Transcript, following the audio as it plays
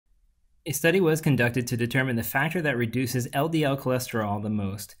A study was conducted to determine the factor that reduces LDL cholesterol the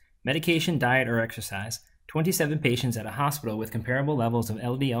most: medication, diet, or exercise. 27 patients at a hospital with comparable levels of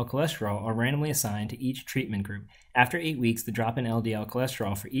LDL cholesterol are randomly assigned to each treatment group. After 8 weeks, the drop in LDL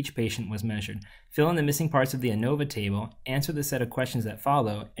cholesterol for each patient was measured. Fill in the missing parts of the ANOVA table, answer the set of questions that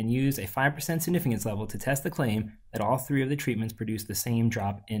follow, and use a 5% significance level to test the claim that all 3 of the treatments produce the same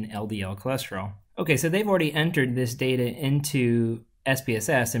drop in LDL cholesterol. Okay, so they've already entered this data into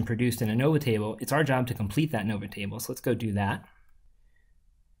SPSS and produced an ANOVA table. It's our job to complete that ANOVA table, so let's go do that.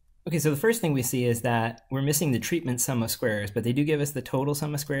 Okay, so the first thing we see is that we're missing the treatment sum of squares, but they do give us the total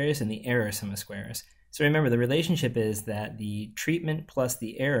sum of squares and the error sum of squares. So remember, the relationship is that the treatment plus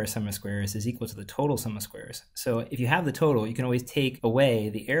the error sum of squares is equal to the total sum of squares. So if you have the total, you can always take away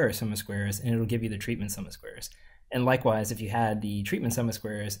the error sum of squares and it'll give you the treatment sum of squares. And likewise, if you had the treatment sum of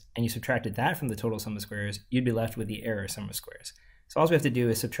squares and you subtracted that from the total sum of squares, you'd be left with the error sum of squares. So all we have to do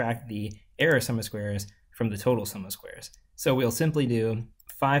is subtract the error sum of squares from the total sum of squares. So we'll simply do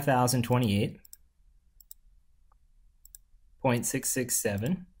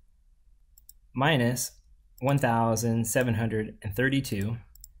 5,028.667 minus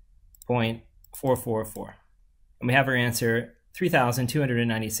 1,732.444. And we have our answer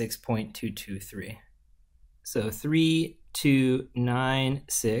 3,296.223. So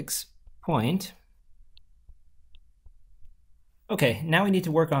 3296 point. Okay, now we need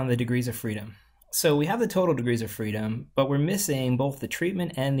to work on the degrees of freedom. So we have the total degrees of freedom, but we're missing both the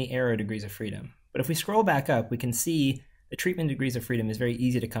treatment and the error degrees of freedom. But if we scroll back up, we can see the treatment degrees of freedom is very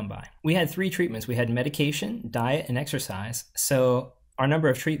easy to come by. We had 3 treatments. We had medication, diet, and exercise. So our number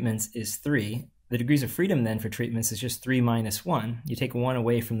of treatments is 3. The degrees of freedom then for treatments is just 3 minus 1. You take 1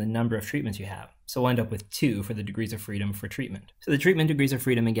 away from the number of treatments you have. So we'll end up with 2 for the degrees of freedom for treatment. So the treatment degrees of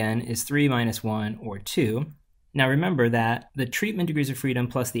freedom again is 3 minus 1 or 2. Now remember that the treatment degrees of freedom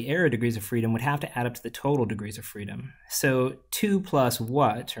plus the error degrees of freedom would have to add up to the total degrees of freedom. So 2 plus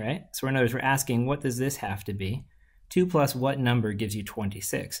what, right? So in other words, we're asking, what does this have to be? 2 plus what number gives you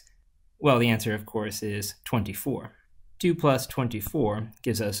 26? Well, the answer, of course, is 24. 2 plus 24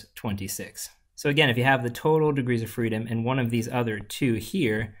 gives us 26. So again, if you have the total degrees of freedom and one of these other 2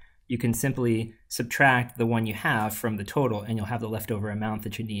 here, you can simply subtract the one you have from the total and you'll have the leftover amount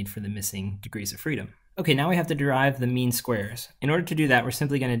that you need for the missing degrees of freedom. Okay, now we have to derive the mean squares. In order to do that, we're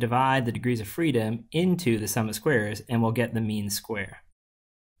simply going to divide the degrees of freedom into the sum of squares and we'll get the mean square.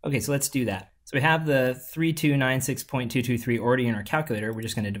 Okay, so let's do that. So we have the 3296.223 already in our calculator. We're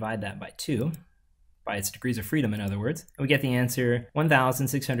just going to divide that by 2, by its degrees of freedom, in other words. And we get the answer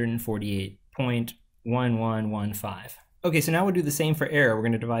 1,648.1115. Okay, so now we'll do the same for error. We're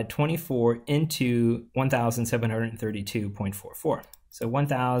going to divide 24 into 1,732.44. So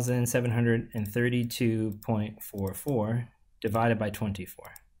 1,732.44 divided by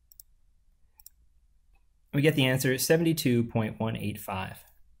 24. We get the answer 72.185.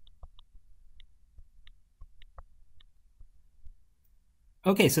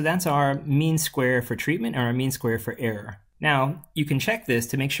 Okay, so that's our mean square for treatment and our mean square for error. Now, you can check this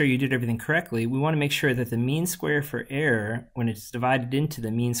to make sure you did everything correctly. We want to make sure that the mean square for error, when it's divided into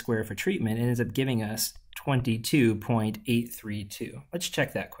the mean square for treatment, it ends up giving us 22.832. Let's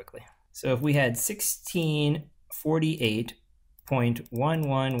check that quickly. So if we had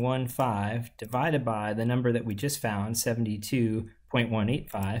 1648.1115 divided by the number that we just found,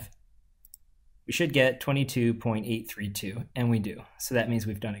 72.185, we should get 22.832, and we do. So that means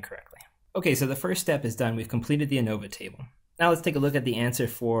we've done it correctly. Okay, so the first step is done. We've completed the ANOVA table. Now let's take a look at the answer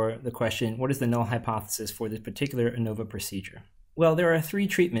for the question, what is the null hypothesis for this particular ANOVA procedure? Well, there are 3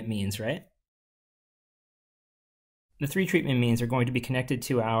 treatment means, right? The 3 treatment means are going to be connected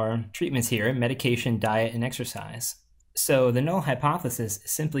to our treatments here, medication, diet, and exercise. So the null hypothesis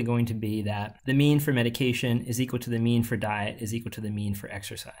is simply going to be that the mean for medication is equal to the mean for diet is equal to the mean for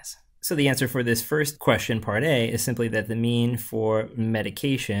exercise. So the answer for this first question, part A, is simply that the mean for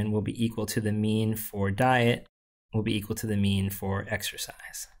medication will be equal to the mean for diet will be equal to the mean for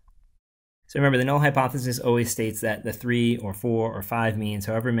exercise. So remember, the null hypothesis always states that the 3 or 4 or 5 means,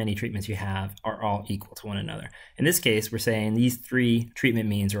 however many treatments you have, are all equal to one another. In this case, we're saying these 3 treatment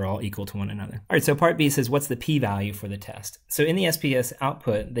means are all equal to one another. All right, so part B says, what's the p-value for the test? So in the SPS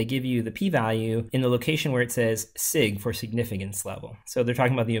output, they give you the p-value in the location where it says sig for significance level. So they're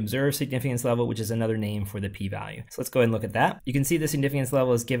talking about the observed significance level, which is another name for the p-value. So let's go ahead and look at that. You can see the significance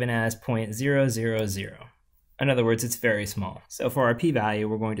level is given as 0.000. In other words, it's very small. So for our p-value,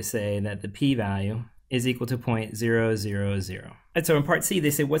 we're going to say that the p-value is equal to 0.000. And so in part C, they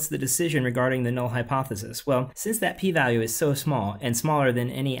say, what's the decision regarding the null hypothesis? Well, since that p-value is so small and smaller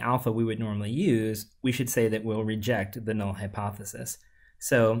than any alpha we would normally use, we should say that we'll reject the null hypothesis.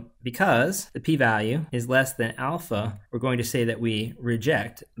 So because the p-value is less than alpha, we're going to say that we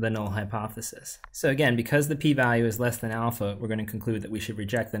reject the null hypothesis. So again, because the p-value is less than alpha, we're going to conclude that we should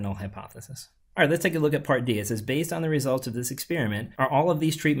reject the null hypothesis. All right, let's take a look at part D. It says, based on the results of this experiment, are all of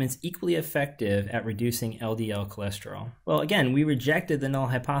these treatments equally effective at reducing LDL cholesterol? Well, again, we rejected the null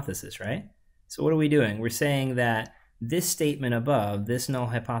hypothesis, right? So what are we doing? We're saying that this statement above, this null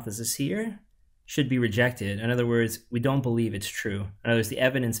hypothesis here, should be rejected. In other words, we don't believe it's true. In other words, the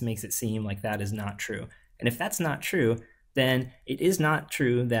evidence makes it seem like that is not true. And if that's not true, then it is not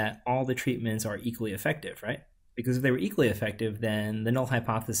true that all the treatments are equally effective, right? Because if they were equally effective, then the null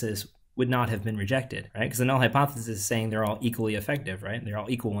hypothesis would not have been rejected, right? Because the null hypothesis is saying they're all equally effective, right? They're all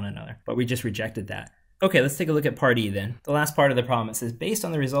equal one another, but we just rejected that. Okay, let's take a look at part E then. The last part of the problem, it says, based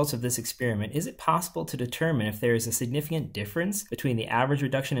on the results of this experiment, is it possible to determine if there is a significant difference between the average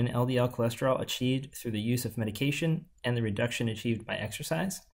reduction in LDL cholesterol achieved through the use of medication and the reduction achieved by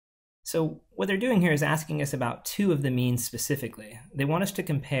exercise? So what they're doing here is asking us about two of the means specifically. They want us to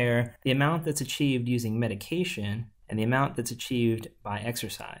compare the amount that's achieved using medication and the amount that's achieved by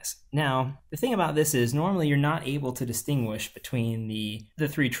exercise. Now, the thing about this is normally you're not able to distinguish between the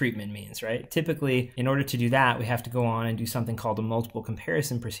three treatment means, right? Typically, in order to do that, we have to go on and do something called a multiple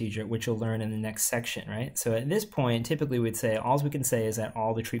comparison procedure, which you'll learn in the next section, right? So at this point, typically we'd say, all we can say is that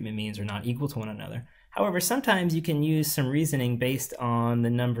all the treatment means are not equal to one another. However, sometimes you can use some reasoning based on the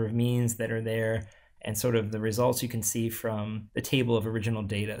number of means that are there and sort of the results you can see from the table of original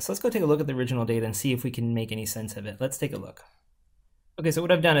data. So let's go take a look at the original data and see if we can make any sense of it. Let's take a look. Okay, so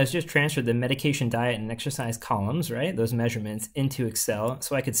what I've done is just transferred the medication, diet, and exercise columns, right, those measurements, into Excel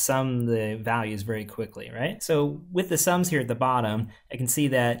so I could sum the values very quickly, right? So with the sums here at the bottom, I can see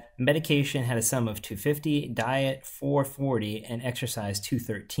that medication had a sum of 250, diet 440, and exercise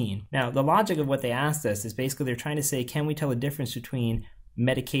 213. Now, the logic of what they asked us is basically they're trying to say, can we tell the difference between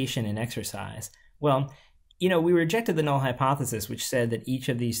medication and exercise? Well, we rejected the null hypothesis, which said that each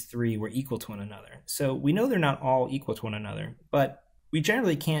of these three were equal to one another. So we know they're not all equal to one another, but we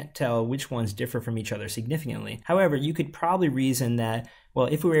generally can't tell which ones differ from each other significantly. However, you could probably reason that, well,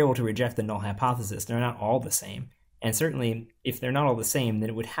 if we were able to reject the null hypothesis, they're not all the same. And certainly, if they're not all the same, then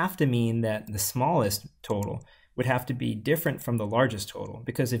it would have to mean that the smallest total would have to be different from the largest total.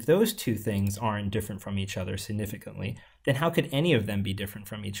 Because if those two things aren't different from each other significantly, then how could any of them be different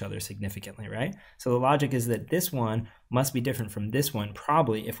from each other significantly, right? So the logic is that this one must be different from this one,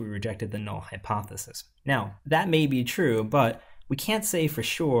 probably if we rejected the null hypothesis. Now, that may be true, but we can't say for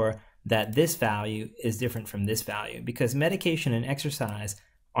sure that this value is different from this value because medication and exercise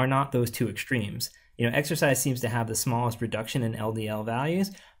are not those two extremes. Exercise seems to have the smallest reduction in LDL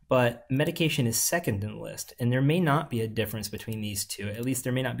values, but medication is second in the list, and there may not be a difference between these two. At least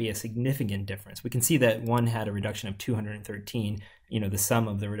there may not be a significant difference. We can see that one had a reduction of 213. The sum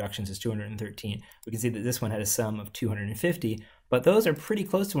of the reductions is 213. We can see that this one had a sum of 250, but those are pretty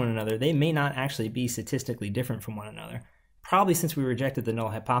close to one another. They may not actually be statistically different from one another. Probably since we rejected the null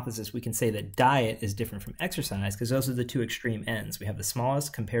hypothesis, we can say that diet is different from exercise because those are the two extreme ends. We have the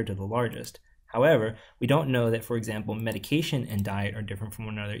smallest compared to the largest. However, we don't know that, for example, medication and diet are different from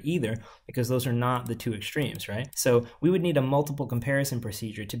one another either because those are not the two extremes, right? So we would need a multiple comparison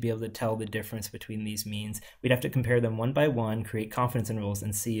procedure to be able to tell the difference between these means. We'd have to compare them one by one, create confidence intervals,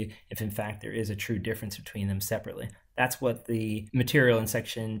 and see if in fact there is a true difference between them separately. That's what the material in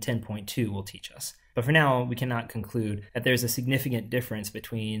section 10.2 will teach us. But for now, we cannot conclude that there's a significant difference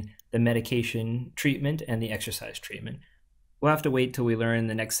between the medication treatment and the exercise treatment. We'll have to wait till we learn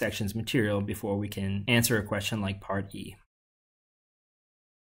the next section's material before we can answer a question like part E.